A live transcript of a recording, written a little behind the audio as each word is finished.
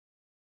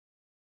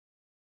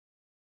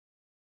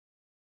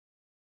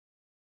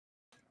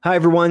Hi,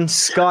 everyone.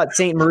 Scott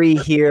St. Marie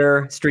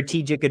here,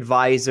 strategic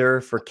advisor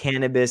for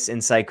cannabis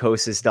and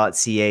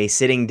psychosis.ca,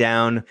 sitting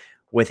down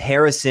with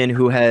Harrison,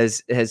 who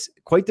has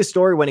quite the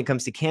story when it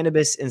comes to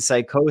cannabis and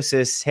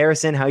psychosis.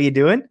 Harrison, how you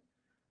doing?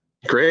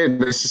 Great,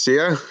 nice to see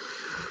you.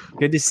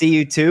 Good to see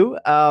you too.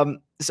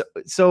 I'm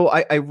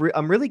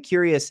really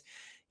curious.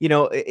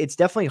 It's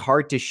definitely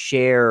hard to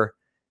share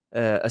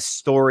a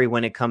story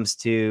when it comes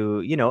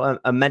to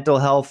a mental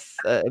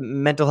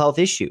health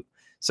issue.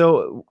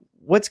 So,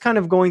 what's kind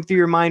of going through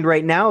your mind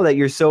right now that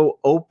you're so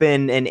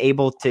open and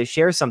able to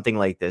share something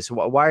like this?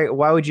 Why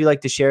would you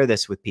like to share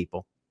this with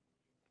people?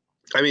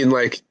 I mean,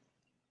 like,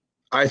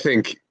 I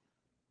think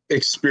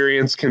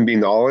experience can be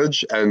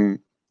knowledge, and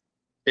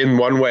in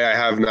one way, I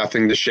have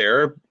nothing to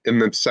share in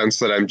the sense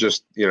that I'm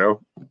just,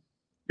 your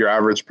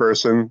average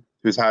person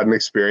who's had an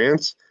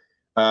experience.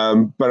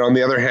 But on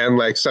the other hand,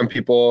 like some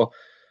people,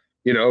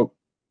 you know,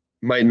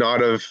 might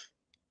not have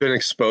been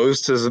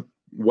exposed to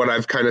what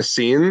I've kind of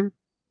seen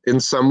in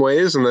some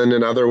ways, and then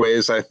in other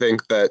ways, I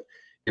think that,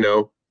 you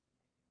know,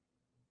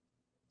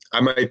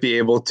 I might be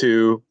able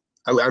to.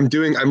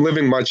 I'm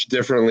living much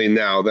differently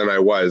now than I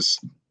was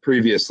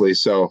previously.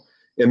 So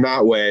in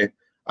that way,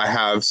 I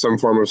have some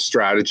form of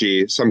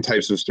strategy, some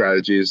types of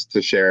strategies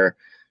to share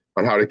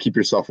on how to keep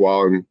yourself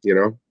well and,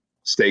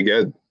 stay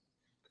good.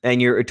 And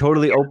you're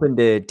totally open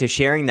to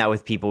sharing that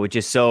with people, which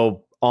is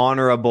so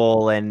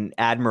honorable and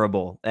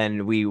admirable,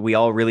 and we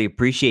all really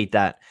appreciate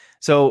that.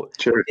 So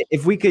Sure.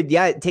 if we could,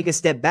 yeah, take a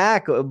step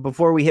back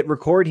before we hit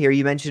record here.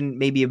 You mentioned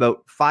maybe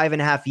about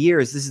 5.5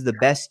 years. This is the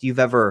best you've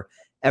ever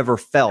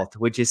felt,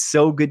 which is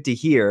so good to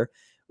hear.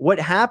 What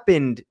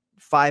happened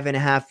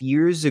 5.5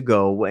 years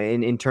ago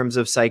in terms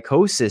of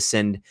psychosis,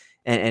 and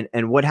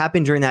what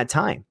happened during that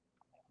time?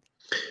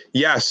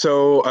 Yeah.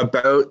 So I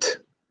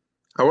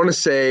want to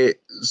say,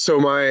 so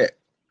about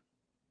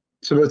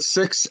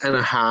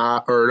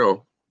 6.5, or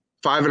no,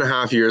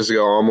 5.5 years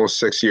ago, almost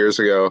 6 years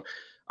ago,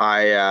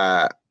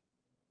 I,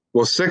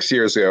 6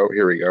 years ago,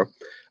 here we go.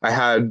 I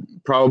had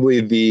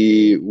probably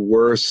the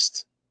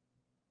worst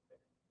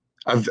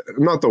of,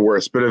 not the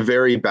worst, but I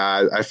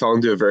fell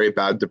into a very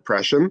bad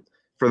depression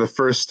for the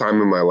first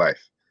time in my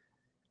life.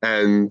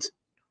 And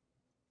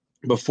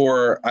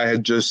before I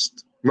had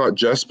not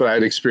just, but I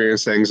had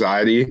experienced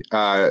anxiety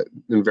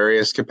in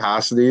various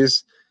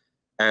capacities.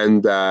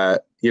 And,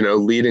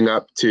 leading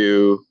up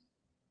to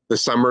the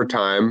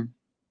summertime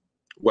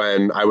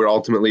when I would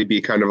ultimately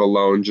be kind of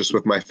alone just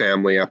with my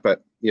family up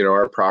at,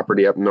 our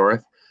property up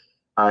north,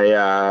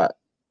 I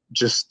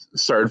just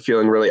started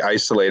feeling really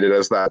isolated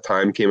as that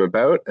time came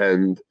about,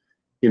 and,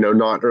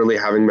 not really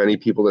having many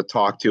people to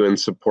talk to and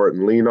support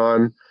and lean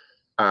on.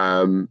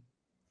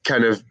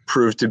 Kind of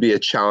proved to be a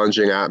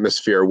challenging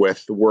atmosphere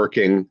with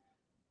working,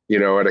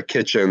 at a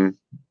kitchen,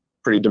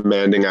 pretty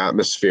demanding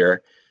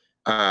atmosphere.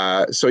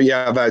 So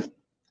yeah, that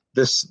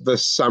this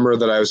summer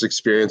that I was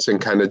experiencing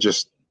kind of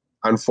just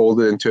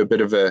unfolded into a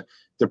bit of a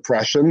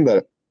depression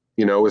that,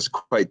 was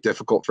quite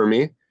difficult for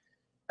me.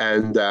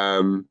 And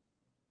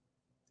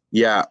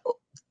yeah,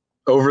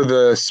 over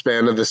the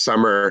span of the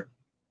summer,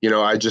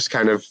 I just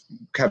kind of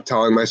kept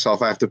telling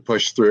myself I have to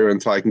push through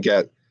until I can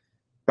get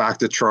back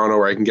to Toronto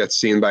where I can get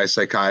seen by a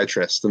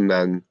psychiatrist and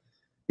then,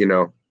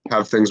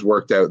 have things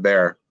worked out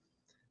there.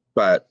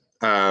 But,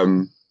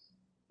 I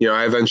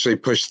eventually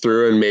pushed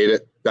through and made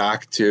it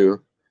back to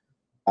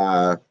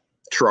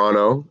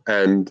Toronto.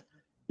 And,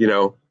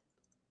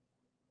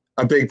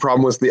 a big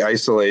problem was the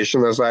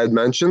isolation, as I had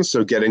mentioned.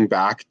 So getting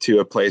back to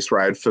a place where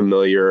I had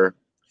familiar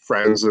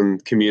friends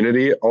and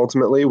community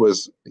ultimately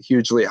was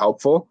hugely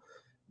helpful.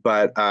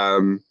 But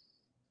the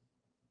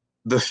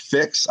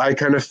fix I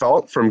kind of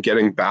felt from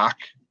getting back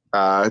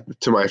to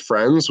my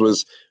friends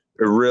was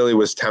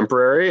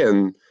temporary,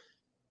 and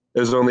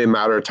it was only a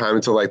matter of time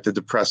until like the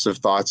depressive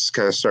thoughts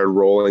kind of started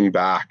rolling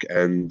back,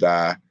 and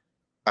I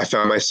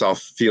found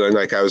myself feeling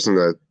like I was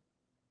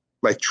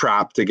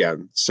trapped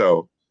again.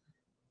 So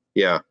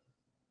yeah.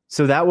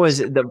 So that was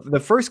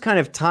the first kind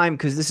of time,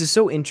 because this is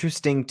so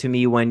interesting to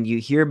me when you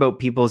hear about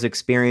people's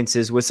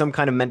experiences with some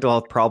kind of mental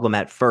health problem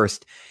at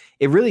first.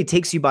 It really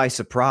takes you by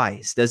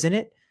surprise, doesn't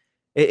it?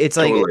 It's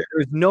like Totally.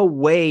 there's no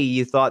way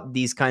you thought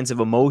these kinds of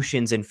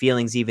emotions and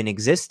feelings even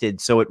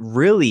existed. So it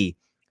really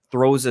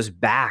throws us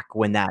back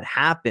when that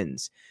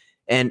happens.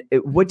 And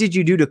what did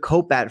you do to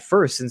cope at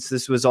first, since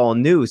this was all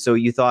new? So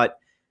you thought,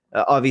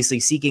 obviously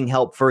seeking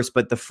help first,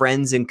 but the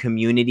friends and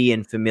community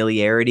and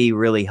familiarity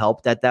really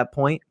helped at that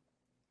point?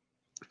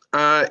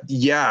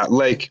 Yeah,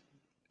 well,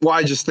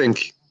 I just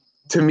think,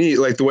 to me,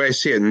 like the way I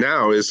see it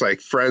now is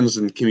like friends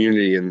and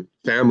community and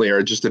family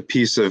are just a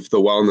piece of the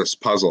wellness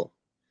puzzle.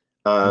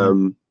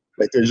 Mhm.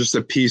 Like they're just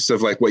a piece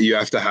of like what you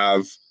have to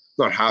have,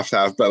 not have to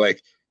have, but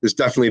like it's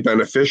definitely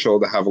beneficial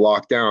to have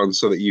locked down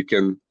so that you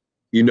can,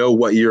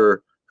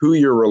 who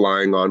you're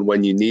relying on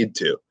when you need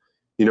to,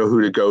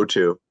 who to go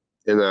to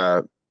in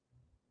a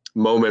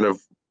moment of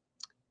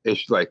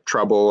like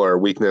trouble or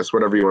weakness,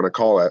 whatever you want to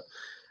call it.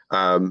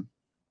 Um,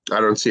 I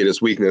don't see it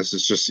as weakness.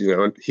 It's just,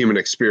 human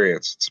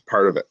experience. It's a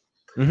part of it.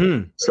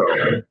 Mhm. So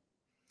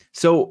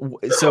So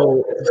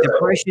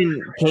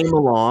depression came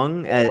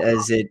along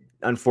as it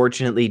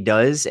unfortunately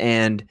does,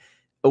 and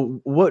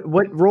what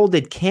role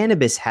did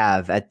cannabis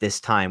have at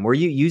this time? Were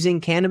you using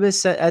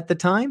cannabis at the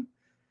time?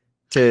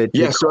 To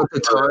Yeah, so at the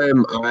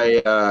time,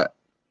 I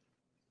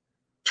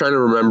trying to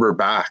remember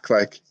back,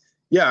 like,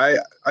 yeah,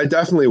 I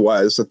definitely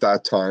was at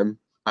that time.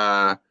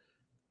 I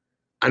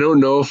don't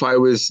know if I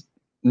was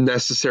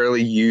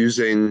necessarily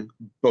using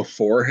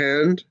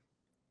beforehand,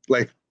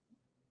 like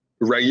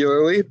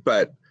regularly,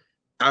 but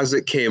as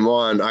it came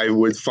on, I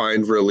would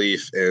find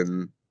relief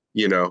in,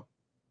 you know,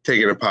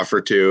 taking a puff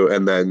or two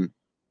and then,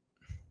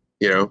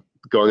 you know,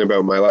 going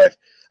about my life.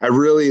 I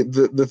really,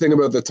 the thing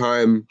about the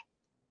time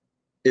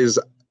is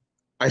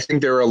I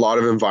think there were a lot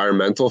of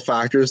environmental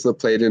factors that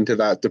played into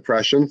that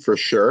depression for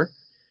sure.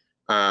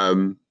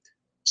 Um,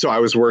 so I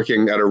was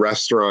working at a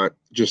restaurant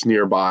just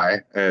nearby,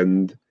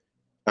 and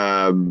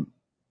um,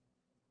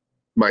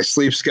 my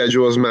sleep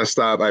schedule was messed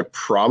up. I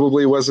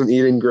probably wasn't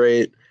eating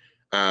great.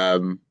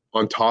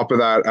 On top of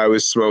that, I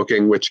was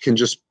smoking, which can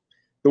just,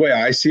 the way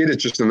I see it,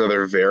 it's just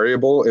another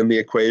variable in the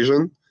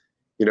equation.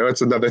 You know,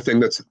 it's another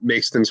thing that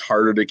makes things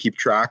harder to keep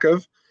track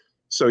of.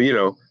 So, you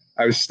know,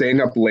 I was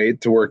staying up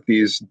late to work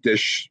these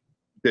dish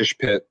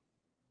pit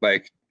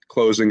like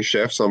closing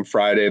shifts. On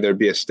Friday there'd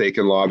be a steak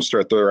and lobster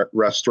at the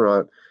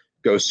restaurant,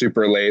 go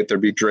super late, there'd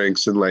be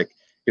drinks, and like,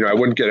 you know, I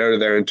wouldn't get out of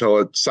there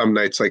until some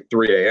nights like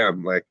 3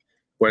 a.m., like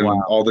when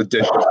Wow. all the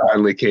dishes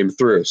finally came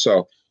through.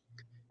 So,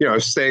 you know, I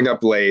was staying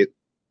up late.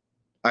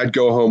 I'd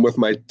go home with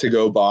my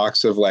to-go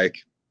box of like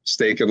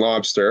steak and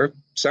lobster.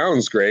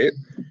 Sounds great.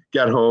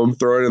 Get home,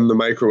 throw it in the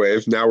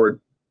microwave. Now we're,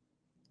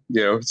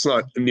 you know, it's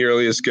not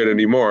nearly as good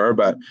anymore,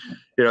 but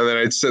you know, then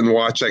I'd sit and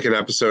watch like an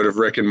episode of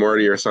Rick and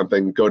Morty or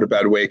something, go to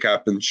bed, wake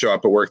up, and show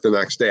up at work the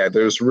next day.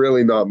 There's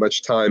really not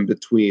much time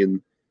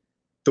between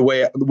the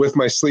way, with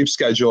my sleep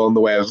schedule and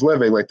the way I was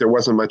living, like there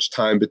wasn't much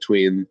time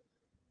between,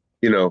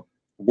 you know,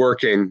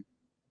 working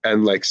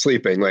and like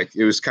sleeping. Like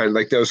it was kind of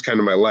like, that was kind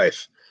of my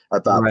life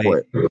at that Right.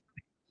 point.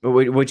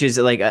 Which is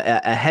like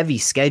a heavy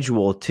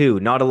schedule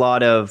too. Not a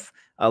lot of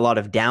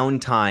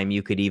downtime,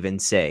 you could even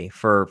say,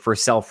 for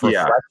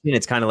self-reflection. Yeah.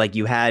 It's kind of like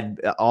you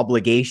had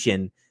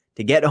obligation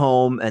to get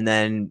home and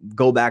then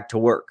go back to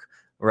work,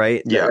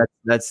 right? Yeah.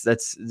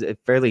 That's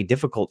fairly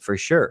difficult for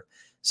sure.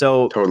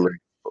 So Totally.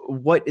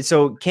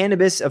 so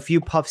cannabis, a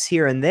few puffs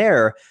here and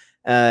there,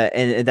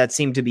 and that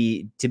seemed to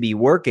be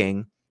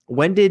working.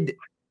 When did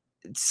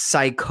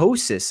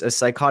psychosis, a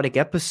psychotic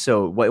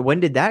episode, when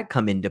did that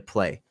come into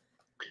play?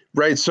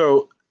 Right.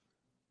 So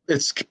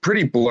it's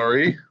pretty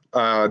blurry,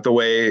 the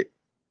way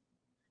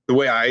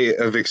I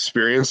have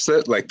experienced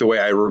it, like the way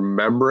I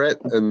remember it.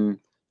 And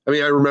I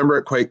mean, I remember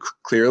it quite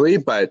clearly,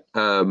 but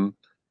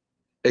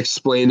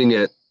explaining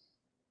it.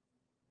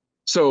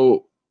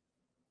 So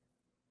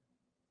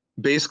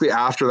basically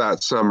after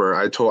that summer,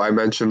 I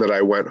mentioned that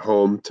I went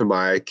home to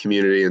my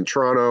community in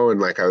Toronto, and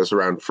like I was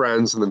around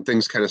friends, and then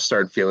things kind of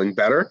started feeling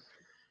better.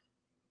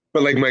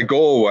 But like my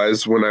goal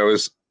was, when I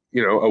was,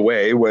 you know,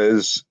 away,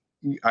 was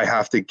I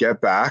have to get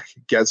back,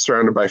 get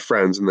surrounded by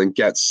friends, and then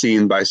get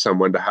seen by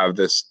someone to have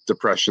this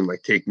depression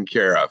like taken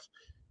care of.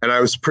 And I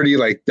was pretty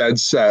like dead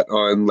set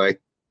on like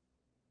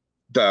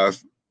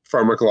the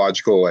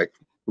pharmacological like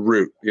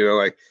route, you know,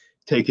 like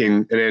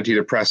taking an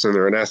antidepressant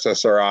or an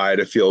SSRI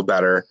to feel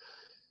better.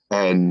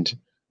 And,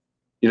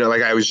 you know,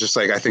 like I was just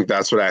like, I think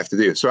that's what I have to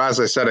do. So as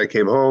I said, I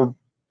came home,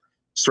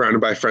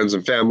 surrounded by friends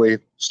and family,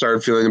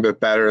 started feeling a bit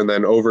better. And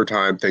then over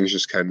time, things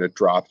just kind of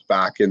dropped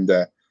back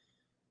into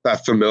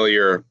that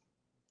familiar,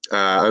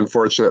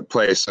 unfortunate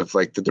place of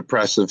like the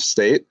depressive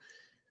state.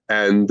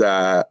 And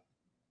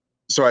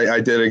so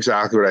I did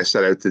exactly what I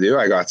set out to do.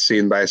 I got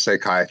seen by a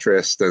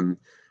psychiatrist, and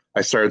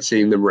I started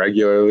seeing them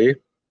regularly.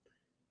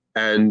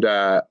 And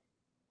I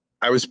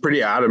was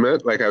pretty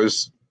adamant. Like I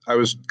was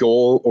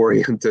goal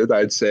oriented,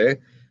 I'd say.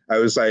 I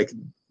was like,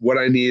 what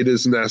I need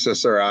is an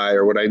SSRI,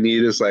 or what I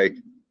need is like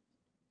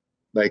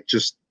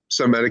just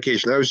some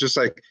medication. I was just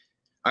like,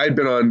 I had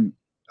been on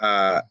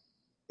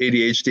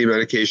ADHD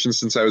medication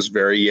since I was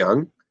very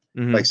young,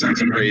 like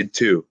since grade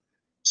 2.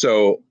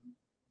 So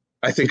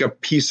I think a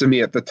piece of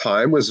me at the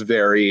time was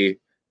very,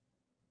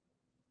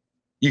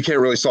 you can't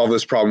really solve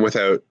this problem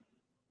without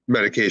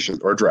medication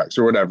or drugs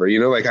or whatever, you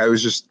know, like I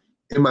was just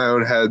in my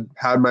own head,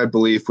 had my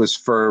belief, was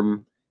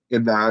firm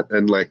in that,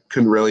 and like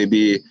couldn't really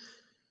be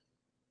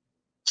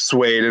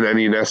swayed in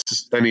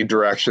any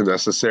direction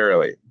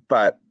necessarily.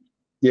 But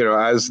you know,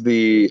 as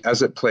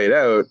it played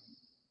out,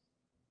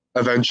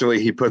 eventually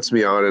he puts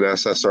me on an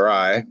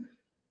SSRI.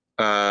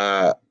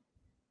 I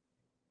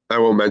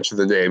won't mention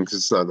the name because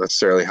it's not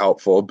necessarily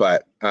helpful,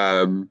 but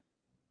I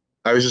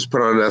was just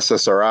put on an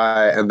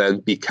SSRI, and then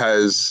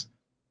because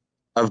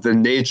of the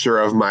nature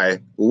of my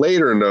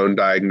later known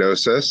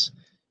diagnosis,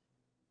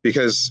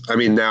 because I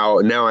mean now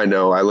I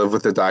know I live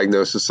with the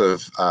diagnosis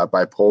of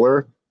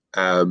bipolar.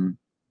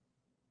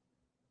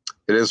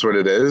 It is what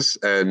it is,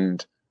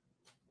 and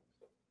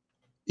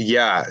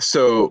yeah.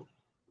 So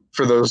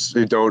for those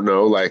who don't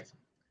know, like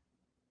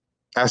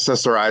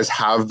SSRIs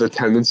have the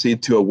tendency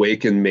to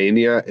awaken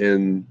mania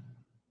in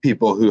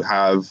people who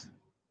have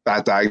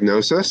that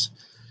diagnosis.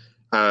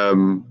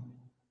 So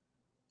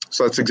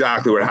that's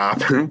exactly what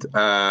happened.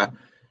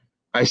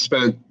 I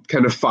spent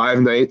kind of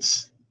 5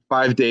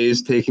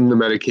 days taking the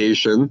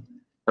medication.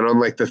 And on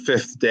like the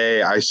 5th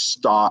day, I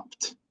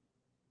stopped.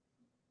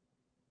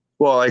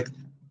 Well, like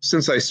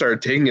since I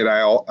started taking it,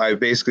 I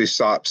basically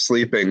stopped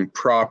sleeping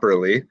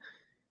properly.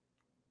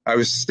 I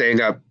was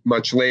staying up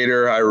much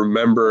later. I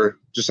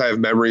have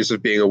memories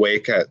of being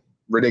awake at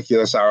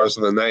ridiculous hours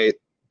of the night,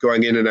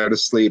 going in and out of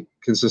sleep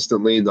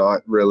consistently,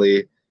 not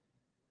really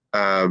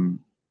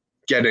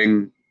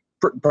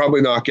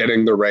probably not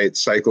getting the right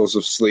cycles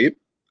of sleep.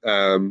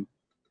 And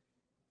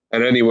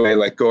anyway,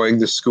 like going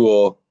to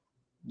school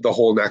the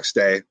whole next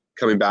day,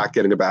 coming back,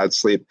 getting a bad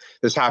sleep.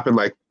 This happened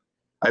like,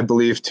 I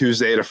believe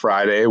Tuesday to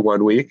Friday,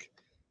 1 week.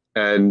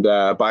 And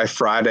by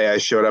Friday, I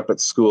showed up at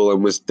school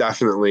and was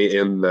definitely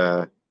in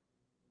the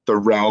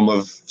realm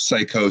of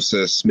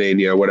psychosis,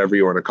 mania, whatever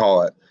you want to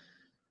call it.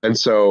 And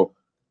so,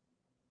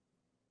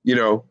 you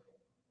know,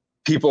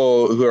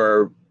 people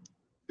who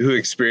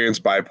experience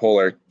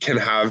bipolar can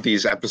have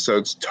these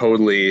episodes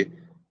totally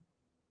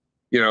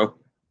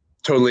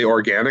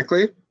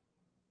organically,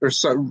 or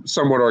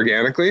somewhat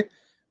organically.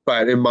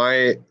 But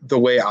the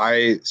way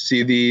I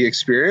see the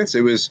experience,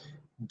 it was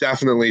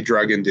definitely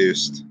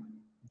drug-induced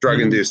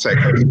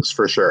psychosis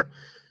for sure.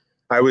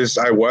 I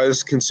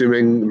was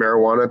consuming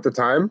marijuana at the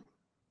time,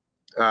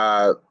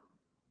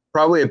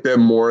 probably a bit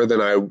more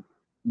than I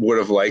would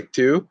have liked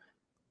to,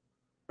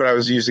 but I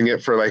was using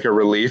it for like a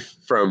relief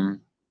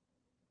from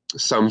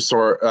some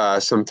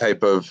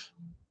type of,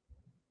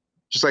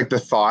 just like the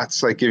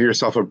thoughts, like give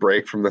yourself a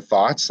break from the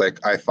thoughts. Like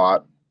I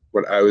thought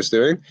what I was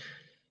doing.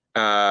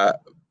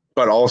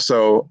 But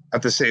also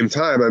at the same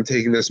time, I'm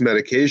taking this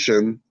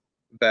medication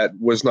that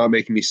was not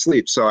making me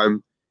sleep.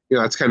 So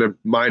it's kind of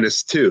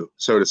 -2,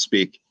 so to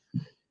speak,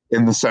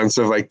 in the sense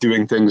of like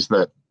doing things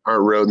that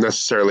aren't really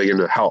necessarily going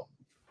to help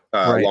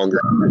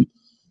longer.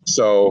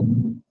 So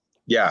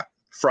yeah,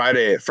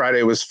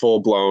 Friday was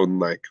full blown,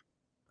 like,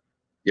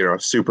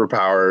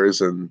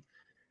 superpowers and,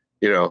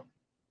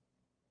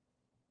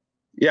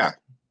 yeah.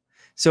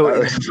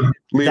 So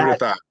leave it at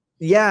that.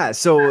 Yeah.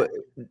 So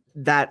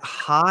that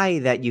high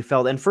that you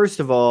felt, and first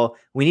of all,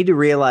 we need to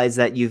realize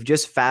that you've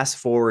just fast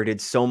forwarded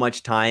so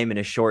much time in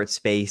a short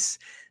space.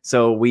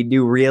 So we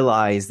do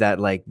realize that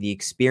like the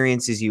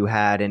experiences you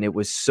had, and it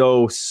was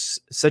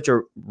such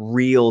a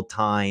real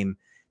time.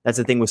 That's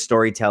the thing with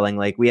storytelling.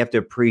 Like we have to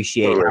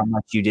appreciate how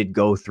much you did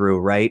go through,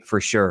 right?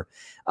 For sure.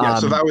 Yeah.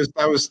 So that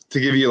was to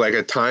give you like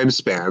a time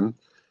span.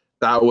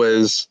 That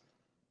was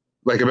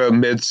like about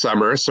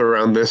midsummer. So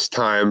around this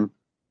time,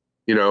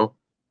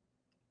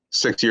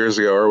 6 years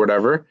ago or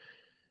whatever,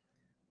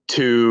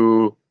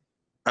 to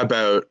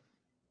about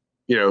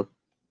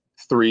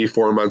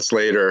 3-4 months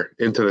later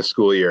into the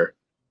school year.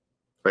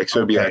 Like, so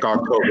it'd be like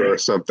October or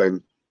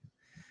something.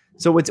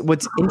 So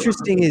what's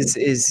interesting is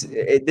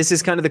this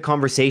is kind of the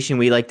conversation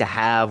we like to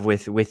have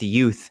with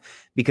youth,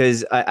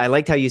 because I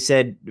liked how you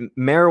said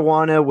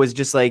marijuana was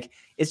just like,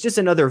 it's just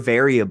another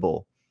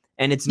variable,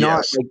 and it's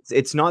not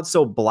it's not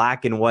so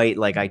black and white.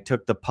 Like I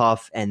took the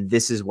puff and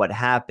this is what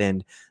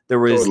happened. There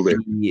was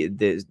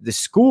the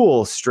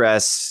school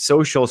stress,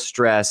 social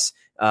stress,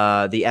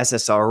 the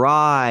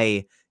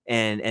SSRI,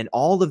 and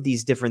all of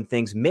these different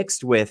things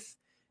mixed with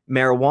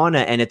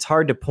marijuana, and it's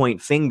hard to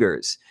point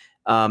fingers.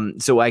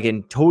 So I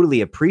can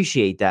totally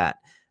appreciate that.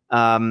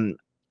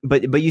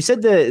 But you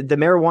said the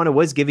marijuana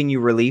was giving you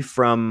relief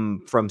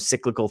from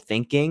cyclical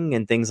thinking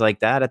and things like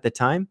that at the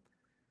time.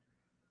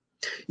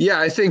 Yeah,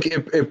 I think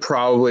it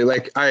probably,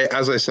 like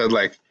as I said,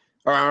 like,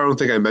 or I don't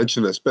think I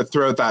mentioned this, but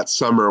throughout that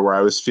summer where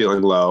I was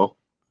feeling low,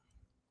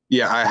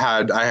 yeah, I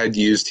had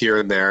used here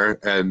and there,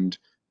 and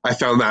I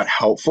found that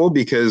helpful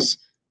because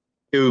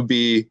it would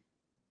be,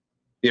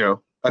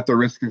 at the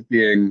risk of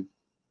being,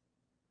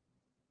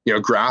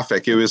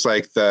 graphic, it was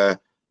like the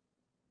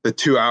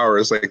 2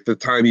 hours, like the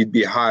time you'd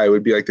be high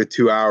would be like the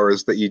 2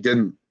 hours that you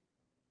didn't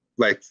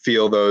like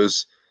feel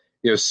those,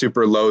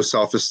 super low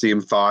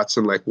self-esteem thoughts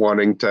and like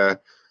wanting to,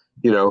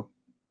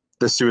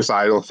 the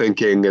suicidal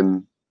thinking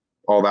and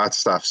all that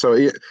stuff.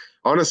 So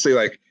honestly,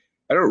 like,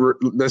 I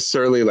don't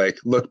necessarily like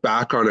look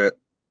back on it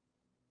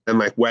and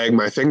like wag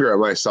my finger at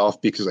myself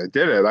because I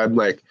did it. I'm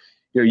like,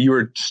 you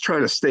were just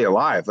trying to stay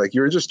alive. Like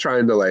you were just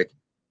trying to like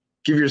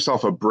give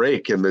yourself a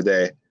break in the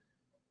day.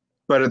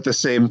 But at the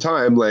same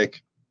time,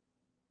 like,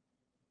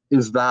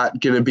 is that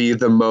going to be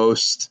the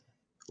most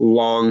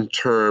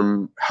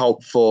long-term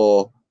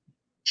helpful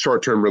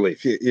short-term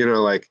relief?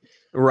 Like,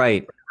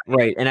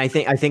 Right. And I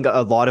think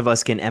a lot of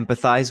us can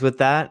empathize with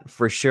that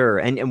for sure.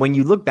 And when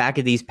you look back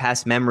at these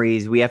past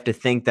memories, we have to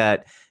think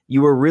that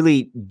you were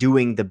really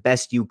doing the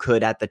best you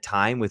could at the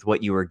time with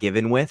what you were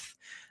given with.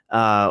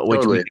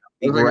 Totally.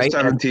 Like a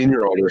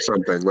 17-year-old or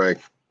something, like.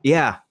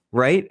 Yeah.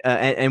 Right.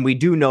 And we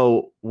do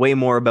know way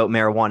more about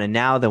marijuana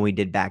now than we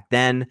did back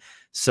then.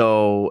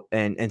 So,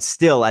 and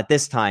still at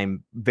this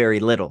time, very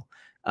little,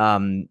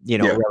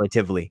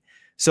 relatively.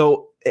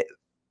 So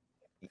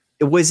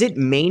Was it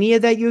mania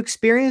that you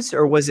experienced,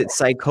 or was it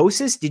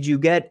psychosis? Did you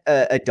get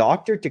a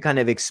doctor to kind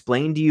of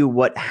explain to you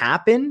what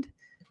happened?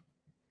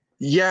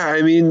 Yeah,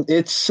 I mean,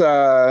 at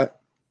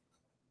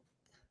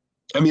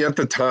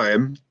the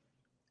time,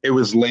 it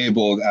was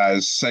labeled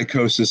as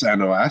psychosis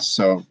NOS,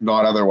 so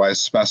not otherwise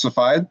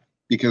specified,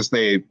 because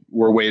they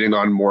were waiting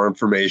on more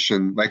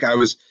information. Like I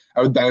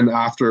would then,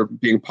 after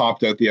being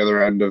popped out the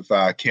other end of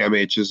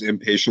CAMH's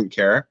inpatient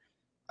care.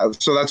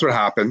 So that's what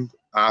happened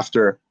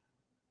after.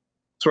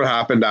 That's what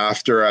happened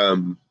after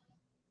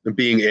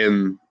being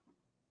in,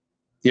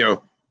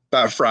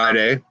 that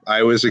Friday.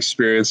 I was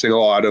experiencing a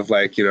lot of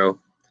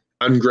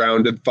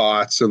ungrounded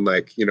thoughts and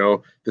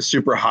the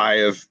super high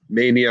of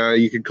mania,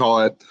 you could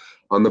call it,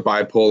 on the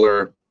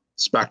bipolar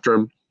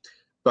spectrum.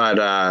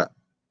 But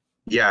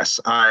yes,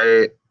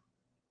 I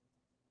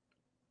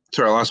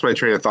lost my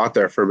train of thought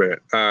there for a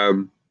minute.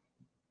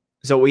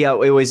 So yeah,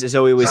 it was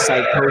psychosis.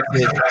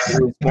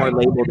 It was more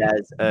labeled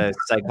as a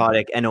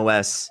psychotic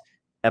NOS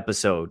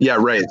episode. Yeah,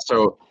 right.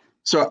 So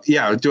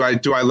yeah, do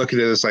I look at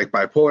it as like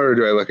bipolar, or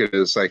do I look at it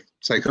as like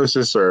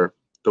psychosis, or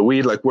the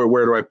weed? Like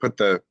where do I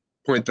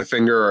point the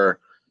finger, or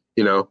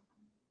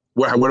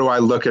what do I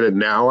look at it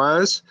now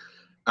as?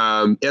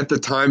 At the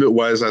time, it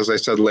was, as I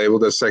said,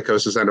 labeled as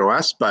psychosis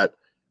NOS, but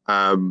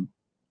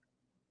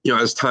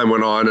as time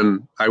went on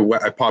and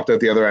I popped out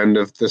the other end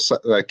of the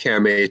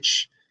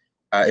CAMH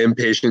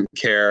inpatient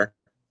care,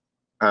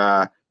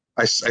 I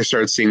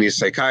started seeing these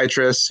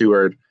psychiatrists who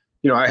were,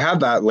 I had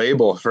that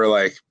label for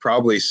like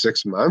probably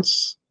 6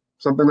 months,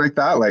 something like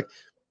that. Like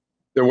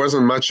there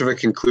wasn't much of a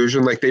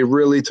conclusion. Like they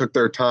really took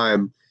their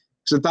time,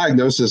 because the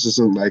diagnosis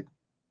isn't like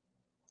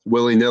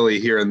willy-nilly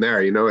here and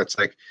there. It's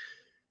like,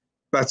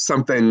 that's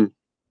something,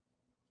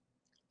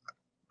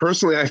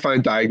 personally, I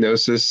find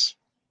diagnosis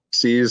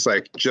sees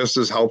like just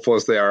as helpful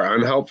as they are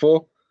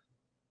unhelpful,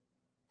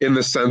 in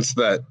the sense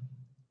that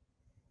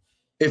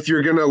if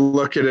you're going to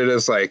look at it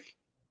as like,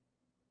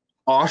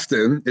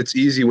 often it's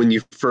easy when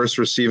you first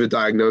receive a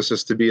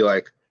diagnosis to be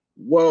like,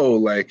 whoa,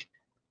 like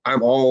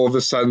I'm all of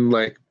a sudden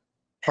like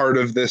part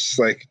of this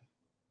like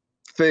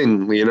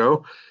thing,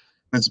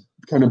 that's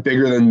kind of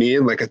bigger than me,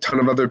 and like a ton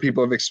of other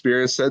people have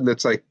experienced it, and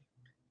it's like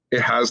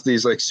it has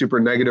these like super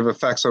negative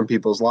effects on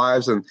people's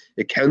lives, and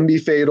it can be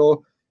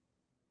fatal.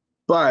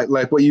 But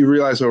like what you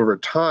realize over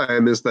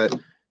time is that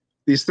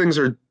these things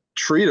are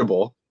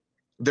treatable.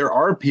 There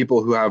are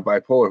people who have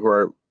bipolar who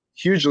are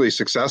hugely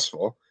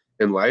successful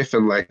in life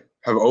and like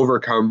have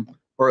overcome,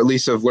 or at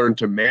least have learned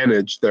to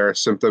manage their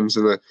symptoms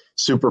in a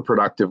super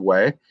productive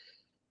way.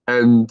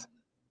 And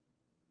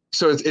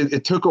so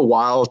it took a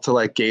while to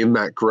like gain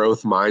that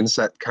growth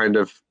mindset kind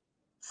of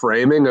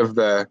framing of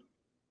the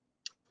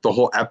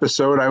whole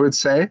episode, I would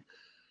say.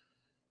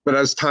 But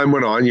as time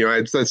went on, I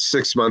had that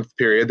 6-month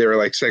period. They were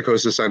like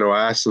psychosis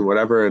NOS and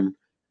whatever. And,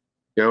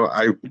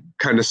 I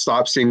kind of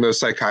stopped seeing those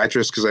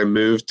psychiatrists because I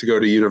moved to go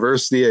to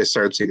university. I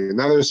started seeing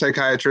another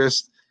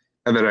psychiatrist.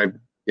 And then I,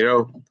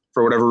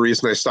 for whatever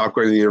reason, I stopped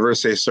going to the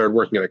university. I started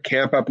working at a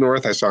camp up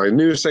north. I saw a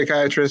new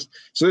psychiatrist.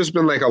 So there's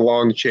been like a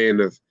long chain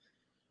of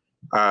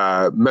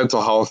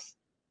mental health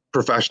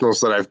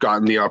professionals that I've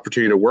gotten the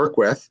opportunity to work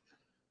with.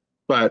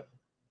 But,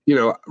 I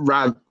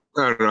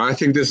don't know. I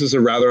think this is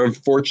a rather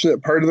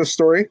unfortunate part of the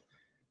story.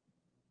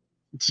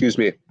 Excuse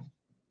me.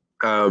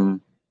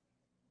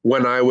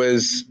 When I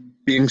was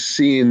being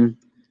seen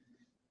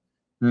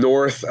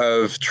north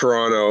of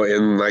Toronto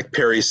in like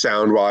Parry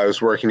Sound while I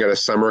was working at a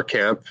summer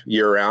camp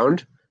year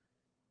round,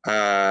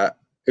 it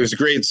was a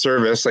great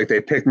service. Like they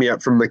picked me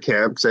up from the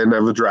camp because I didn't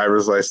have a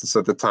driver's license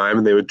at the time,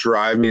 and they would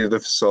drive me to the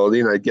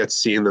facility, and I'd get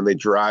seen, then they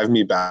drive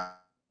me back.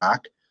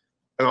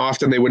 And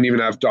often they wouldn't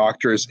even have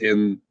doctors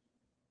in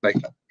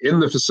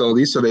the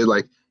facility, so they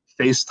like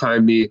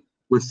FaceTime me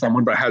with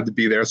someone, but I had to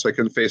be there, so I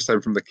couldn't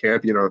FaceTime from the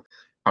camp.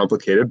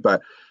 Complicated,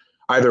 but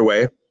either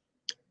way,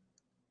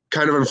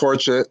 kind of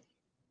unfortunate.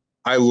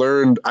 I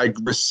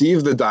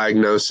received the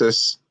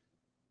diagnosis.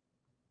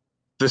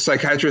 The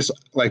psychiatrist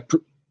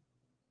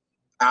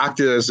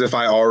acted as if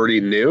I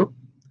already knew,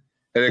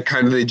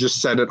 and they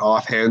just said it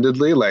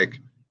offhandedly,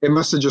 like it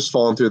must have just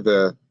fallen through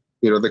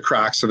the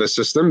cracks of the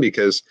system,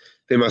 because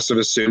they must have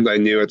assumed I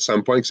knew at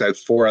some point, because I had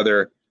 4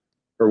 other,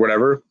 or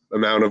whatever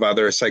amount of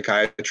other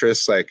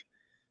psychiatrists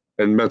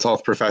and mental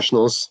health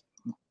professionals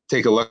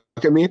take a look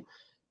at me.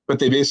 But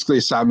they basically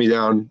sat me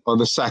down on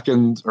the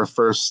second or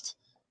first,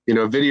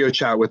 video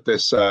chat with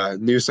this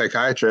new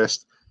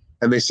psychiatrist.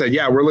 And they said,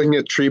 yeah, we're looking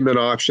at treatment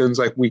options.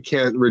 Like we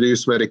can't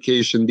reduce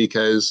medication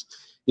because,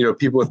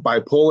 people with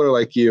bipolar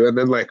like you. And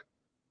then like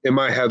in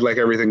my head, like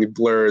everything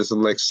blurs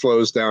and like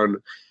slows down.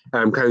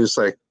 And I'm kind of just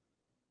like,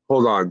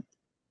 hold on,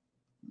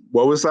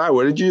 what was that?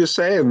 What did you just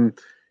say? And,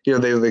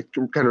 they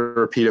kind of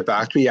repeat it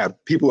back to me. Yeah,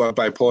 people who have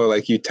bipolar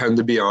like you tend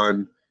to be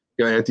on,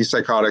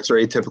 antipsychotics or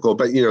atypical,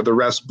 but, the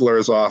rest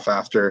blurs off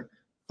after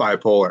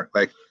bipolar.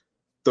 Like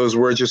those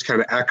words just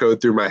kind of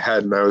echoed through my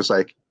head. And I was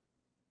like,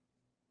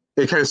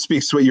 it kind of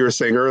speaks to what you were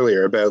saying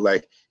earlier about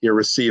like you're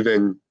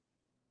receiving,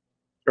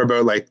 or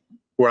about like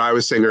what I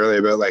was saying earlier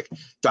about like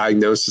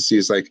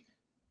diagnoses. Like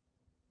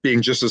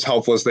being just as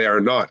helpful as they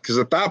are not. Because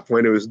at that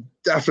point, it was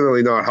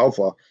definitely not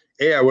helpful.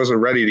 A, I wasn't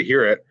ready to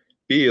hear it.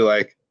 B,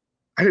 like,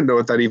 I didn't know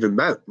what that even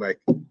meant. Like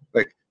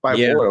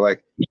bipolar,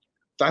 like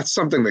that's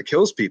something that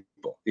kills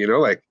people, you know,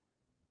 like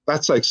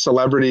that's like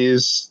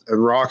celebrities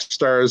and rock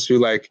stars who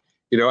like,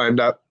 you know, end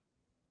up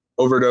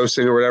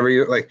overdosing or whatever.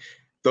 You know, like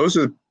those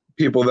are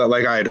people that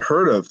like I had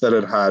heard of that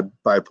had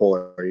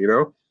bipolar, you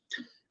know,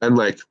 and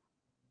like,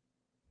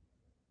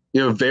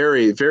 you know,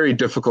 very, very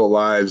difficult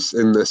lives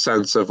in the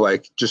sense of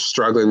like just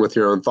struggling with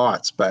your own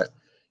thoughts. But,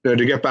 you know,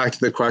 to get back to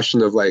the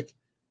question of like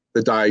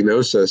the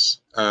diagnosis,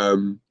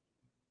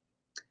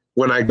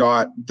 when I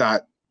got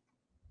that,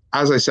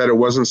 as I said, it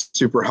wasn't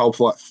super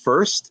helpful at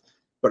first,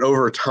 but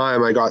over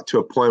time I got to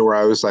a point where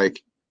I was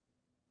like,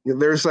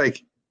 there's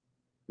like,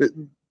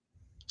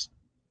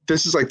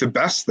 this is like the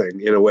best thing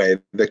in a way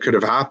that could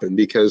have happened,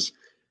 because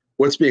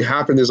what's being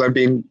happened is I'm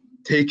being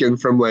taken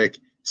from like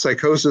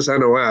psychosis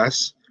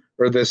NOS,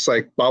 or this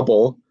like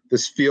bubble,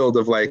 this field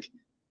of like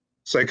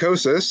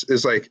psychosis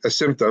is like a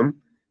symptom.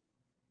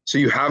 So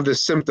you have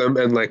this symptom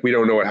and like, we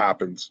don't know what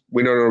happens.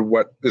 We don't know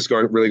what is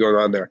really going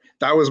on there.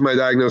 That was my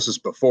diagnosis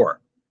before.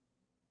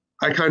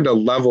 I kind of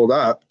leveled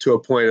up to a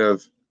point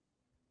of,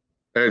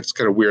 and it's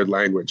kind of weird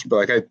language, but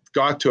like I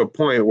got to a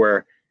point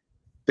where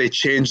they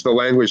changed the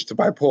language to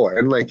bipolar,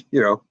 and like, you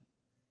know,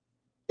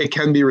 it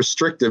can be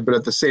restrictive, but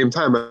at the same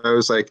time, I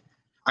was like,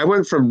 I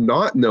went from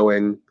not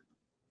knowing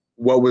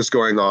what was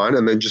going on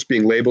and then just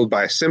being labeled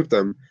by a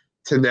symptom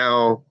to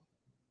now,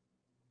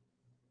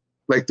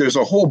 like, there's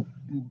a whole,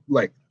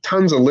 like,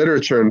 tons of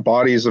literature and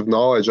bodies of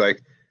knowledge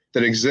like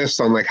that exists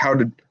on like how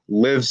to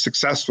live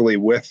successfully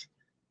with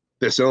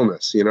this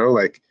illness, you know,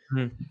 like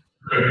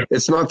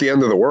it's not the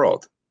end of the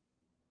world.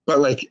 But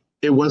like,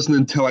 it wasn't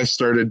until I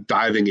started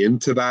diving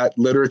into that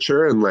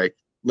literature and like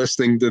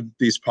listening to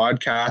these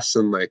podcasts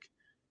and like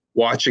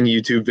watching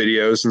YouTube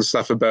videos and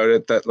stuff about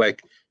it that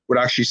like would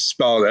actually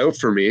spell it out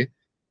for me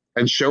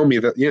and show me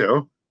that, you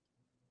know,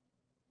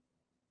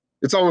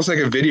 it's almost like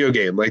a video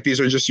game. Like these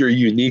are just your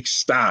unique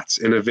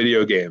stats in a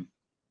video game.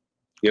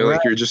 You know,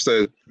 like you're just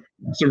some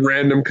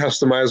random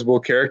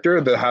customizable character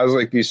that has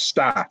like these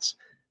stats.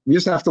 You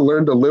just have to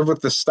learn to live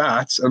with the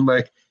stats and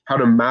like how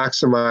to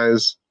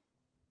maximize,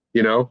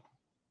 you know,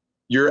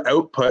 your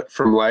output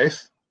from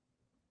life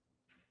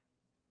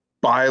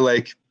by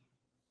like,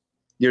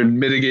 you're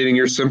mitigating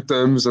your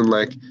symptoms and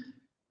like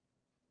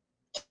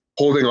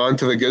holding on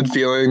to the good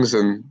feelings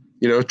and,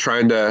 you know,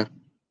 trying to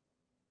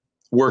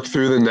work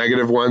through the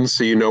negative ones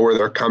so you know where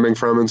they're coming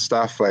from and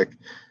stuff. Like,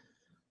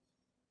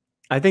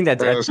 I think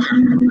that's what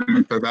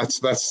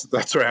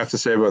I have to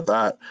say about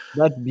that.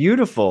 That's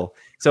beautiful.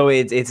 So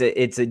it's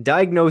a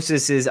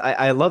diagnosis is,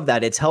 I love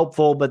that. It's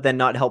helpful, but then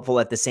not helpful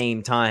at the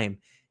same time.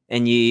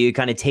 And you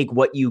kind of take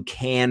what you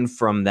can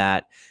from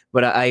that.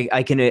 But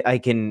I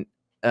can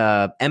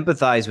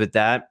empathize with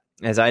that,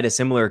 as I had a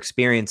similar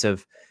experience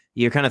of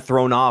you're kind of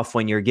thrown off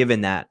when you're given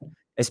that,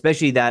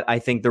 especially that I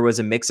think there was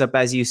a mix up,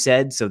 as you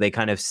said. So they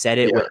kind of said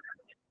it with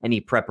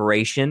any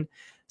preparation.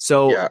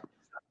 So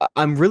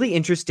I'm really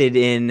interested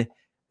in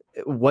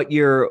what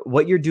you're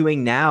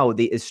doing now,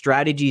 the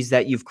strategies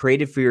that you've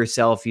created for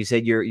yourself. You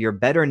said you're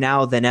better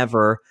now than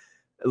ever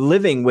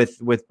living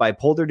with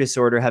bipolar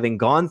disorder, having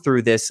gone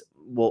through this.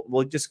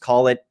 We'll just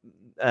call it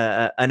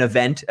an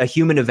event, a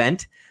human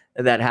event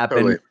that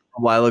happened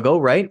a while ago,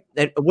 right?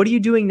 And what are you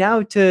doing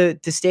now to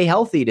stay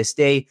healthy, to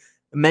stay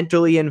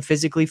mentally and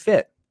physically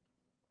fit?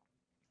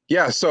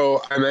 Yeah,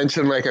 so I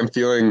mentioned like I'm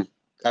feeling,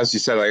 as you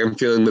said, like I'm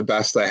feeling the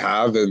best I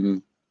have,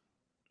 and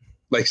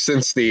like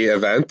since the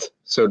event,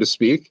 so to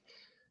speak.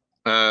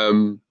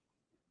 And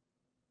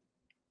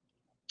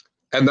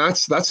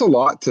that's a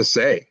lot to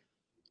say.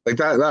 Like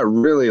that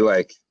really,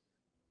 like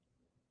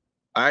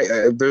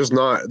there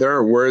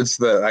aren't words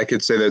that I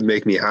could say that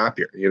make me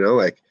happier, you know,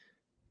 like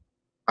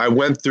I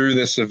went through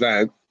this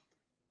event.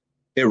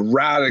 It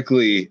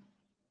radically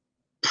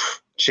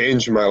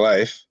changed my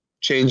life,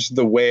 changed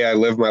the way I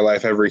live my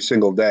life every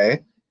single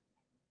day.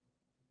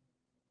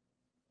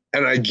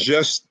 And I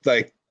just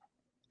like,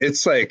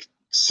 it's like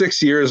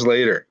 6 years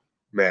later,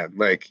 man,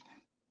 like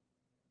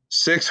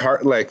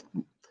like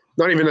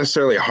not even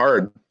necessarily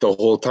hard the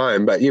whole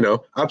time, but you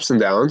know, ups and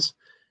downs.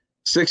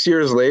 6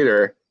 years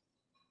later,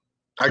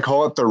 I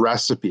call it the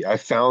recipe. I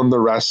found the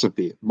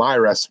recipe, my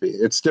recipe.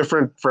 It's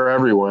different for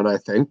everyone, I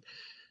think.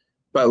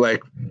 But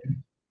like,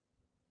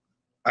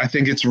 I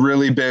think it's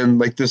really been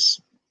like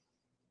this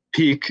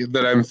peak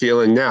that I'm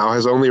feeling now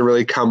has only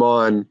really come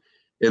on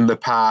in the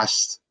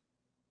past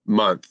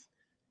month.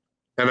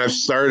 And I've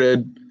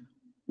started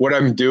what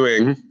I'm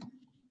doing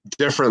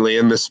differently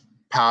in this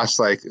past,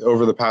 like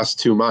over the past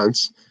 2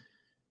 months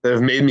that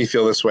have made me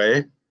feel this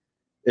way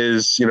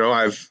is, you know,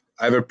 I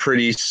have a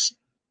pretty,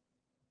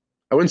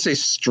 I wouldn't say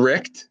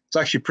strict, it's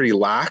actually pretty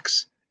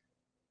lax,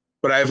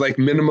 but I have like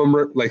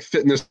minimum like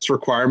fitness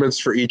requirements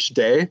for each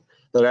day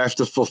that I have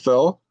to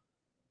fulfill.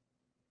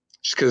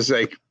 Just because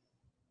like,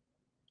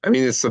 I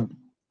mean,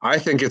 I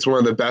think it's one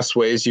of the best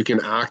ways you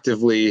can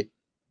actively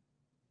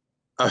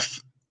affect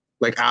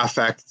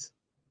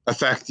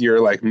your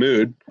like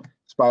mood.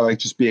 It's by like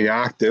just being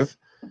active.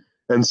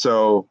 And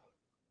so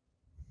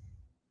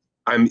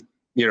I'm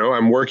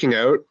working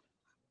out,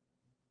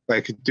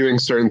 like doing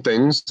certain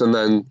things, and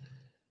then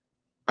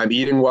I'm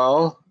eating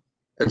well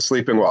and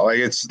sleeping well. Like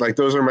it's like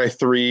those are my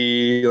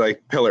three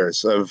like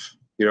pillars of,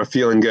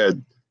 feeling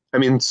good. I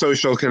mean,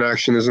 social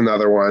connection is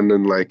another one,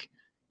 and like,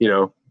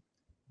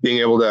 being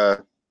able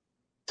to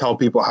tell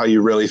people how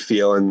you really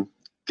feel and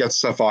get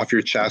stuff off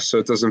your chest so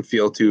it doesn't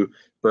feel too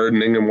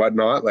burdening and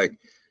whatnot. Like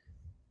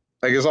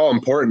it's all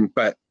important,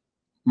 but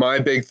my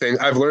big thing,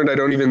 I've learned I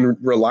don't even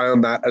rely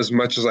on that as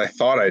much as I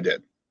thought I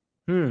did.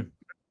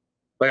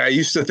 Like I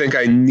used to think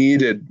I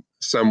needed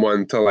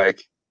someone to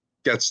like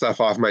get stuff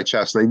off my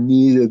chest, and I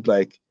needed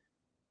like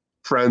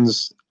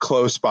friends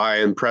close by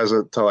and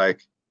present to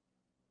like,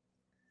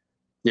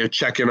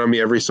 check in on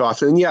me every so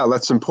often. And yeah,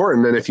 that's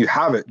important. And if you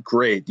have it,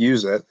 great,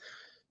 use it.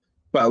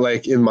 But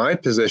like in my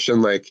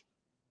position, like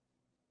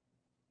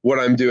what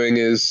I'm doing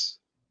is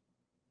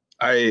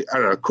I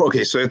don't know.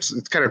 Okay, so it's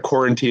kind of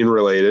quarantine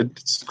related.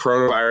 It's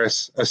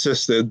coronavirus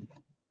assisted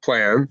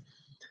plan.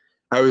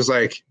 I was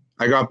like,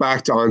 I got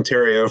back to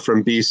Ontario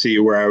from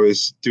BC where I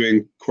was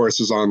doing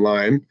courses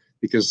online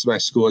because my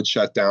school had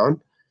shut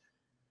down.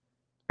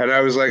 And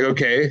I was like,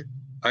 okay,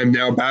 I'm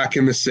now back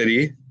in the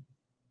city.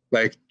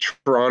 Like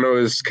Toronto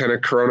is kind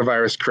of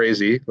coronavirus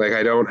crazy. Like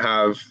I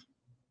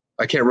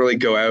can't really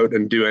go out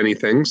and do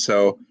anything.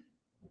 So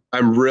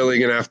I'm really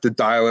going to have to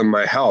dial in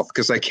my health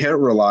because I can't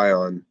rely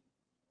on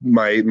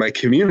my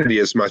community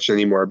as much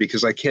anymore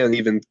because I can't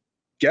even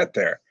get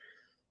there.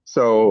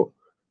 So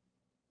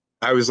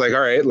I was like, all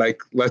right, like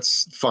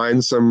let's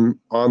find some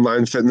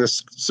online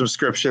fitness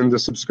subscription to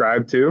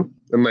subscribe to.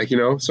 And like,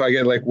 so I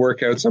get like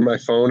workouts on my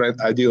phone.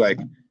 I do like,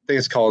 I think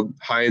it's called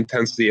high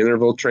intensity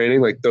interval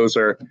training. Like those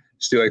are,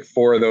 just do like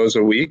 4 of those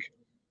a week.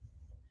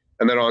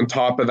 And then on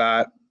top of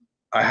that,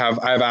 I have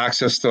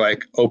access to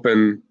like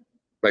open,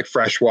 like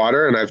fresh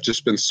water, and I've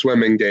just been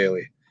swimming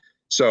daily.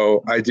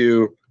 So I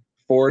do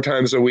 4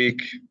 times a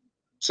week,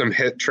 some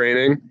HIIT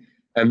training,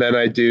 and then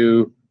I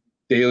do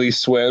daily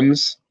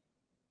swims.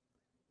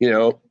 I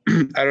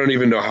don't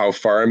even know how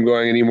far I'm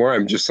going anymore.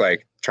 I'm just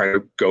like trying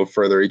to go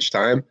further each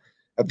time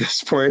at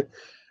this point.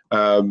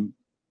 And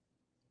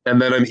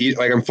then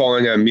I'm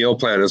following a meal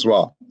plan as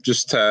well,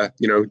 just to,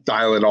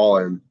 dial it all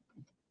in.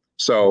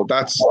 So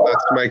that's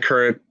my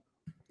current,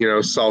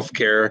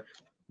 self-care.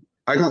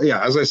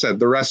 As I said,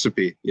 the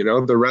recipe,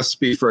 the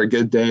recipe for a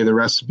good day, the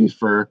recipe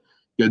for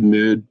good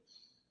mood.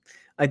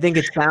 I think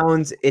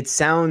it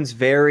sounds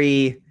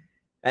very,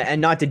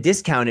 and not to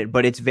discount it,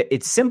 but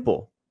it's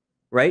simple,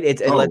 right?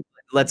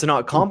 Let's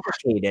not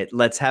complicate it.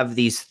 Let's have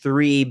these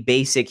 3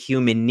 basic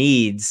human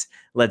needs.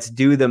 Let's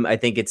do them. I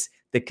think it's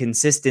the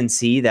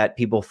consistency that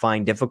people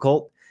find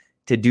difficult,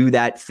 to do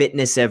that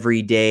fitness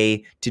every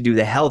day, to do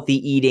the healthy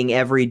eating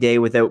every day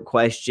without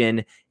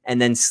question,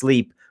 and then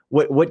sleep.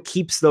 What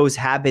keeps those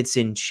habits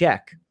in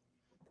check?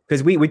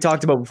 Because we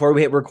talked about before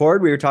we hit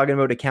record, we were talking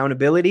about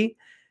accountability.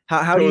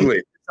 How do you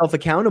make yourself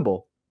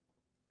accountable?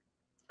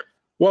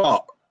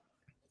 Well,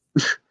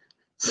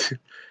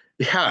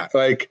 yeah,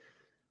 like,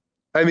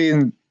 I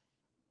mean,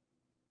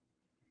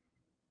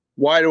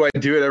 why do I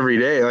do it every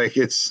day? Like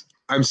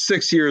I'm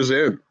 6 years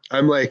in.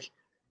 I'm like,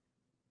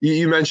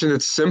 you mentioned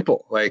it's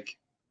simple. Like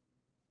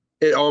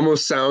it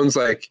almost sounds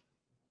like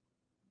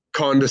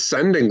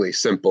condescendingly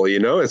simple,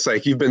 it's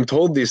like you've been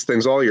told these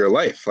things all your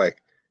life.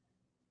 Like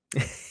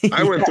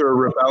I went through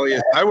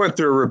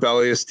a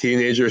rebellious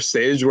teenager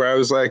stage where I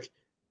was like,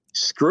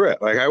 screw it.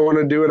 Like I want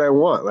to do what I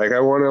want. Like I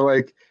want to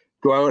like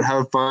go out,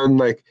 have fun,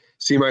 like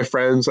see my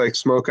friends, like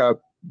smoke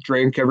up,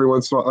 drink every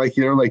once in a while, like,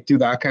 like do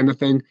that kind of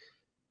thing.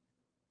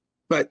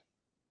 But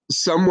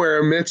somewhere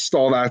amidst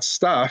all that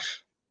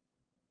stuff,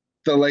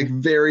 the like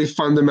very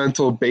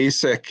fundamental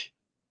basic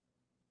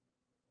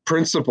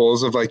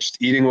principles of like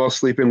just eating well,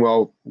 sleeping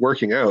well,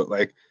 working out,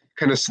 like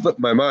kind of slipped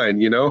my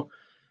mind,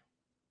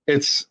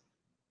 it's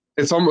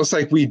almost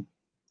like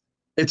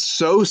it's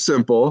so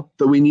simple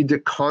that we need to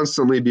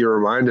constantly be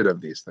reminded of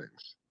these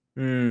things.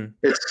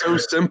 It's so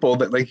simple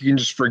that like you can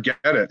just forget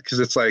it because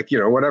it's like,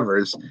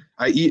 whatever,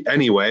 I eat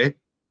anyway.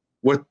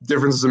 What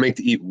difference does it make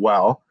to eat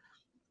well?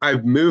 I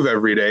move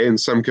every day in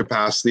some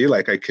capacity,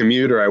 like I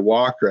commute or I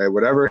walk or I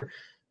whatever.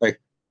 Like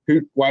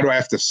why do I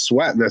have to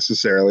sweat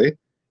necessarily?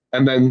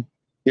 And then,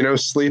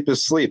 sleep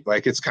is sleep.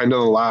 Like it's kind of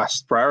the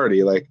last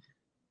priority. Like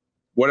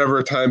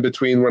whatever time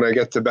between when I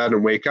get to bed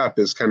and wake up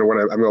is kind of when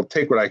I'm going to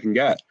take what I can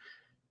get.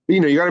 But,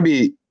 you got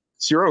to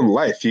it's your own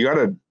life. You got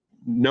to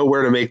know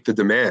where to make the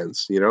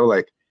demands,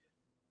 like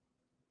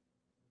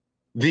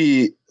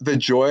the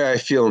joy I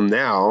feel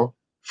now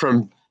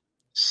from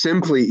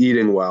simply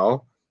eating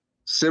well,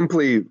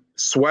 simply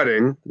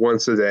sweating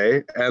once a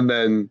day, and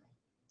then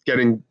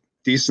getting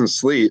decent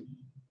sleep,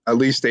 at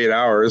least 8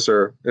 hours,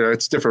 or,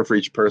 it's different for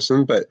each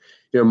person, but,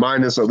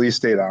 mine is at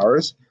least 8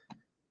 hours,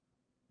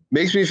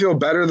 makes me feel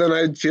better than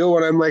I'd feel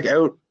when I'm like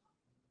out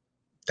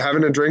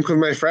having a drink with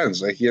my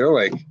friends. Like,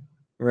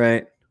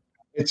 right.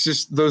 It's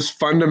just those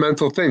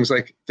fundamental things,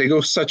 like they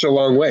go such a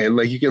long way. And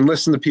like, you can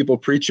listen to people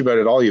preach about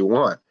it all you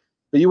want.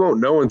 but you won't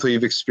know until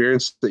you've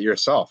experienced it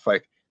yourself.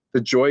 Like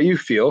the joy you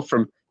feel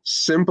from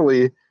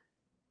simply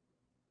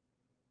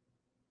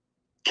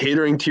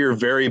catering to your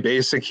very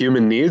basic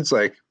human needs.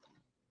 Like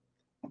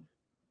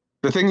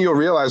the thing you'll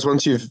realize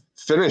once you've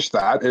finished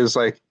that is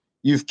like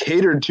you've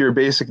catered to your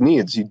basic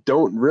needs. You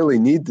don't really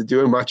need to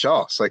do much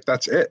else. Like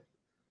that's it.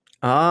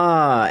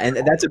 And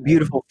that's a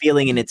beautiful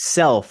feeling in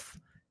itself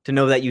to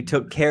know that you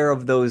took care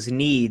of those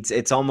needs.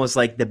 It's almost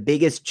like the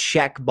biggest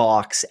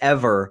checkbox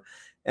ever.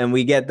 And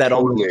we get that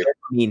Totally.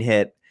 dopamine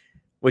hit,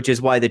 which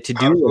is why the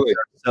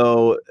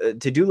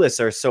to-do lists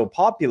are so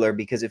popular,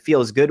 because it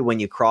feels good when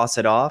you cross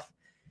it off.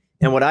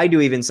 And what I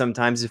do even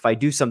sometimes, if I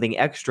do something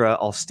extra,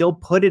 I'll still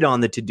put it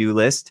on the to-do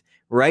list,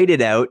 write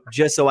it out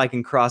just so I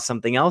can cross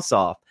something else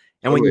off.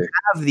 And when you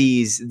have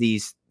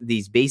these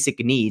basic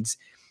needs,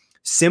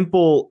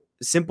 simple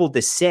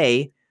to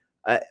say,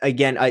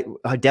 again,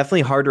 I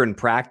definitely harder in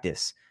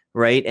practice,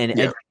 right? And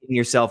educating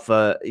yourself,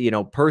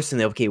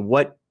 personally, okay,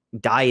 what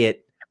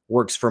diet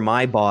works for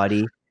my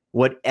body?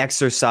 What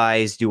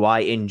exercise do I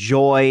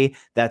enjoy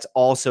that's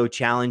also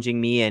challenging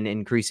me and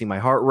increasing my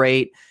heart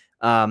rate?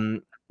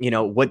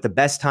 What the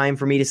best time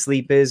for me to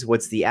sleep is,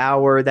 what's the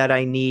hour that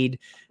I need?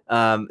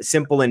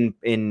 Simple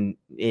in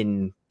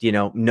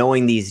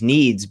knowing these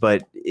needs,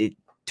 but did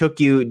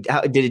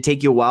it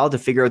take you a while to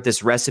figure out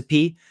this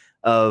recipe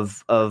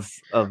of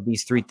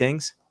these three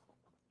things?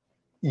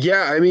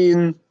 Yeah, I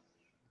mean,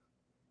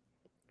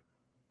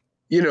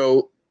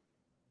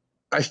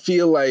 I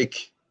feel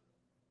like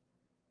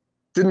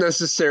didn't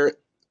necessarily,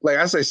 like,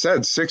 as I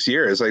said, 6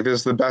 years, like this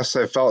is the best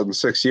I've felt in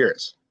 6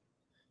 years.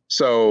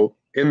 So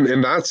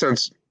in that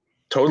sense,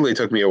 totally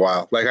took me a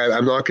while. Like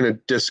I'm not going to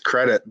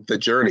discredit the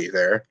journey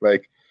there.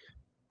 Like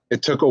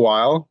it took a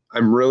while.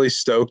 I'm really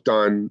stoked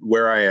on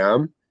where I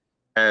am.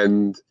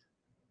 And,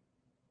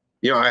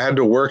 I had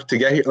to work to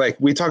get here. Like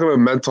we talk about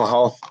mental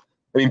health.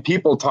 I mean,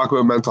 people talk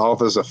about mental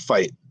health as a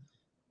fight,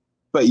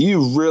 but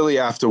you really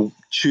have to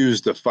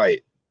choose to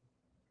fight,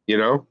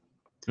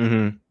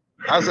 Mm-hmm.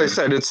 As I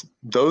said,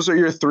 those are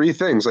your three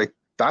things. Like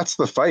that's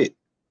the fight.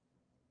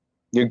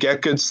 You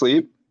get good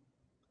sleep,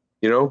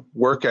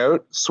 work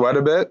out, sweat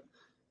a bit,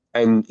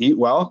 and eat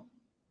well.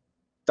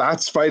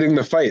 That's fighting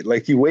the fight.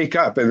 Like you wake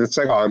up and it's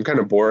like, oh, I'm kind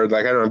of bored.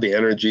 Like I don't have the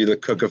energy to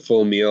cook a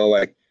full meal.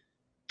 Like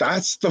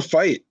that's the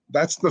fight.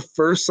 That's the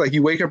first, like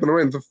you wake up in the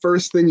morning, the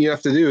first thing you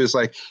have to do is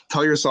like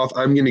tell yourself,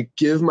 I'm going to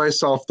give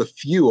myself the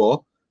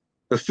fuel,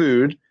 the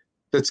food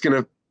that's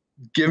going to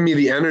give me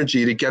the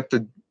energy to get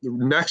the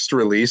next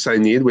release I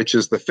need, which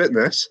is the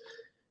fitness.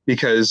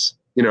 Because,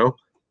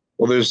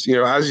 there's,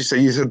 as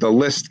you said the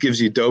list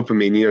gives you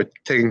dopamine,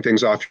 taking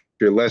things off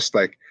your list,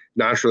 like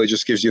naturally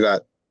just gives you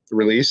that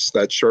release,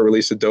 that short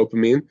release of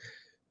dopamine.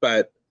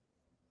 But,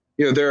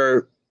 there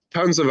are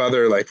tons of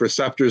other like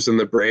receptors in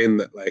the brain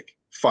that like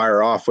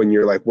fire off when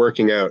you're like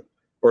working out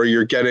or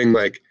you're getting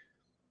like,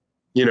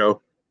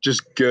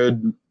 just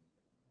good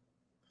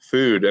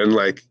food and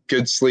like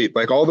good sleep.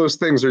 Like all those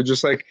things are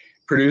just like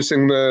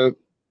producing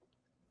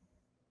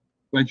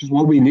just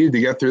what we need to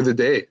get through the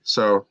day.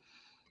 So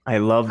I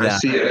love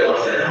that.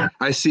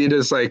 I see it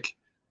as like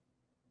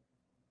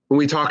when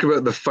we talk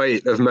about the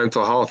fight of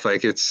mental health,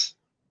 like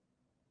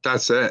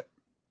that's it.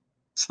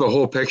 It's the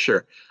whole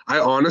picture. I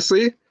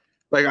honestly,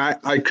 like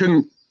I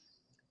couldn't,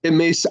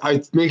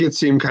 I make it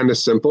seem kind of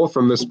simple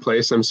from this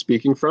place I'm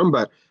speaking from,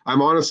 but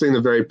I'm honestly in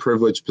a very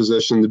privileged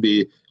position to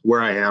be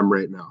where I am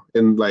right now.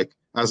 And like,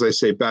 as I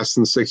say, best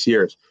in 6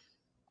 years.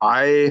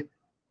 I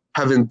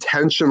have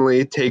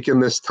intentionally taken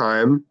this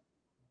time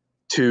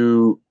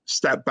to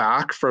step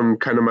back from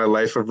kind of my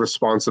life of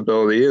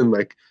responsibility and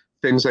like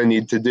things I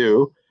need to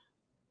do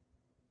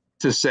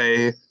to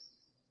say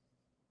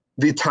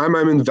the time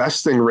I'm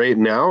investing right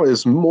now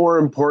is more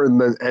important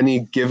than any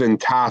given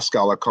task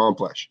I'll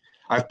accomplish.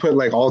 I've put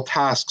like all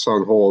tasks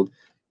on hold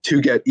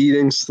to get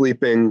eating,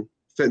 sleeping,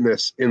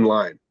 fitness in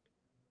line.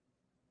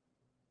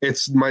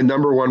 It's my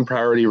number one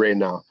priority right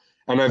now.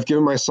 And I've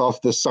given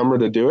myself this summer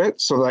to do it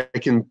so that I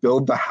can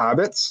build the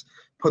habits,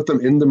 put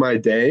them into my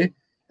day,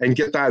 and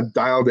get that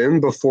dialed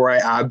in before I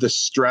add the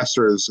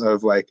stressors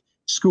of like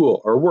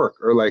school or work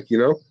or like,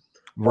 all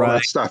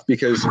that stuff.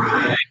 Because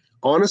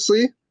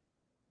honestly,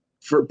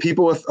 for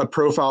people with a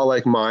profile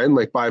like mine,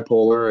 like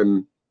bipolar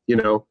and,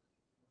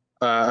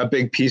 a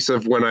big piece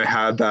of when I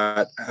had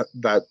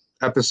that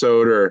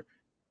episode or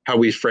how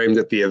we framed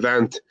it, the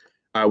event,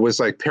 was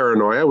like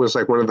paranoia was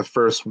like one of the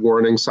first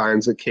warning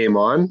signs that came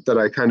on that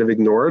I kind of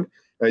ignored.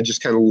 And I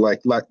just kind of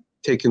like let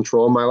take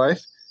control of my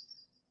life.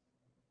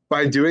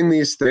 By doing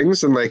these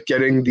things and like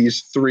getting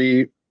these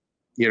three,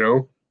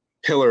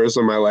 pillars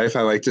of my life,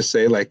 I like to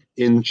say like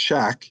in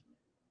check,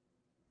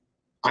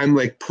 I'm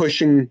like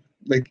pushing,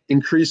 like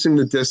increasing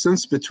the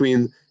distance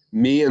between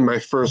me and my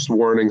first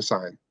warning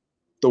sign,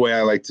 the way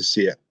I like to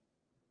see it.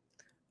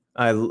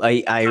 I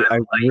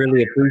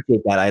really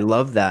appreciate that. I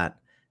love that.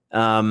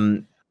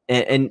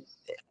 And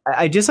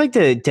I just like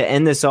to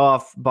end this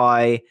off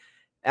by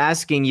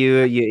asking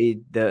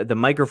you, the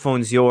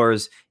microphone's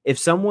yours. If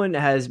someone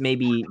has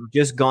maybe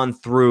just gone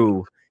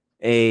through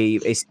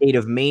a state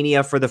of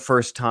mania for the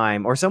first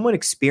time, or someone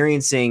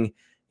experiencing,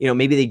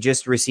 maybe they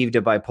just received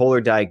a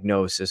bipolar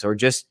diagnosis or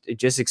just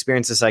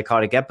experienced a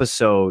psychotic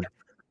episode.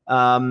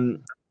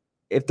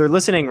 If they're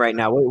listening right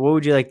now, what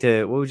would you like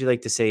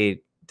to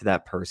say to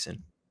that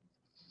person?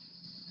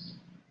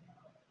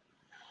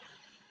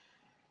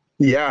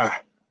 Yeah,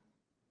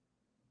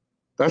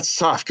 that's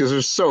tough because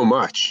there's so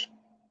much.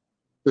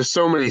 There's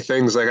so many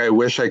things like I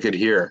wish I could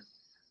hear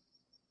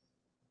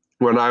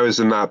when I was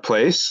in that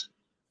place.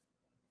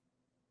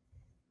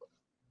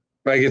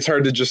 Like, it's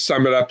hard to just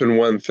sum it up in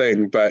one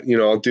thing, but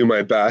I'll do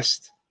my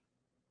best.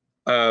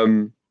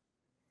 My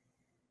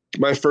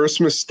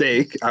first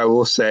mistake, I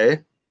will say,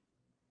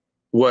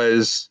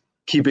 was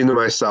keeping to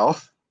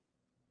myself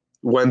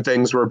when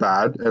things were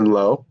bad and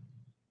low.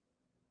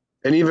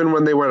 And even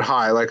when they went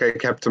high, like, I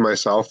kept to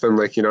myself, and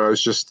I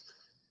was just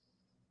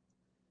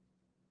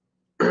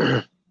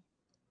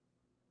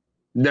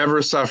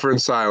never suffer in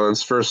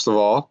silence, first of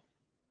all.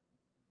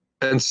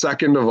 And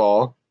second of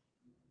all,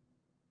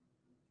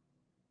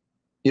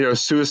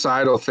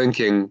 suicidal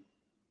thinking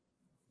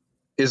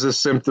is a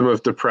symptom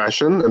of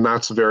depression, and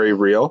that's very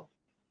real.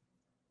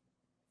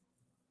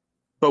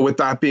 But with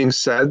that being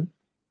said,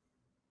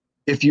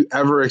 if you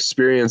ever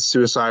experience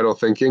suicidal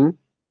thinking,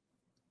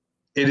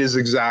 it is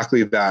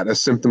exactly that, a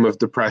symptom of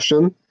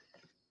depression,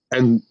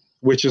 and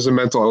which is a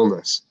mental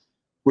illness,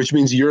 which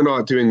means you're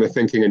not doing the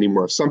thinking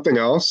anymore. Something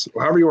else,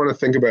 however you want to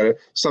think about it,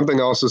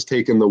 something else has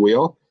taken the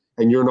wheel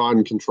and you're not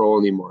in control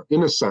anymore,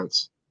 in a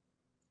sense,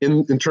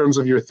 in terms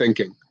of your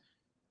thinking.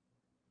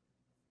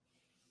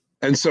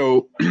 And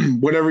so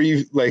whenever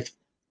you think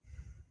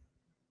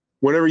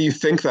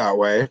that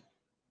way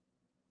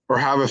or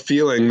have a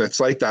feeling that's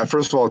like that,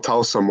 first of all,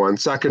 tell someone.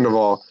 Second of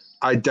all,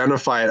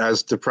 identify it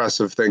as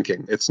depressive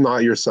thinking. It's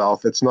not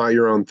yourself. It's not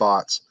your own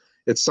thoughts.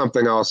 It's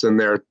something else in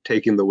there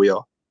taking the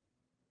wheel.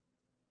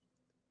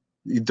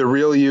 The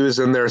real you is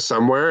in there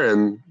somewhere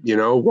and,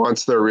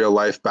 wants their real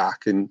life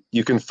back, and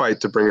you can fight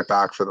to bring it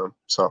back for them.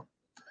 So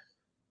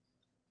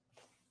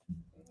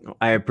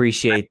I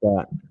appreciate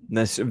that.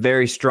 That's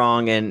very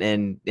strong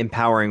and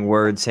empowering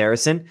words,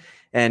 Harrison.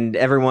 And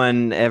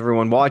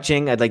everyone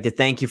watching, I'd like to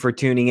thank you for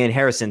tuning in.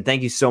 Harrison,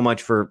 thank you so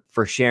much for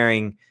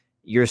sharing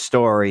your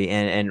story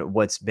and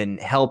what's been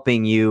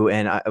helping you.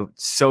 And I'm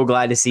so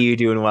glad to see you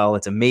doing well.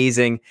 It's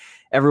amazing.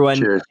 Everyone,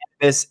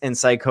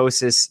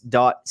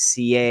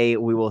 CannabisandPsychosis.ca.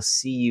 We will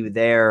see you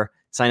there.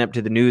 Sign up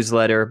to the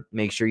newsletter.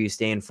 Make sure you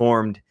stay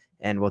informed,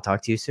 and we'll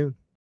talk to you soon.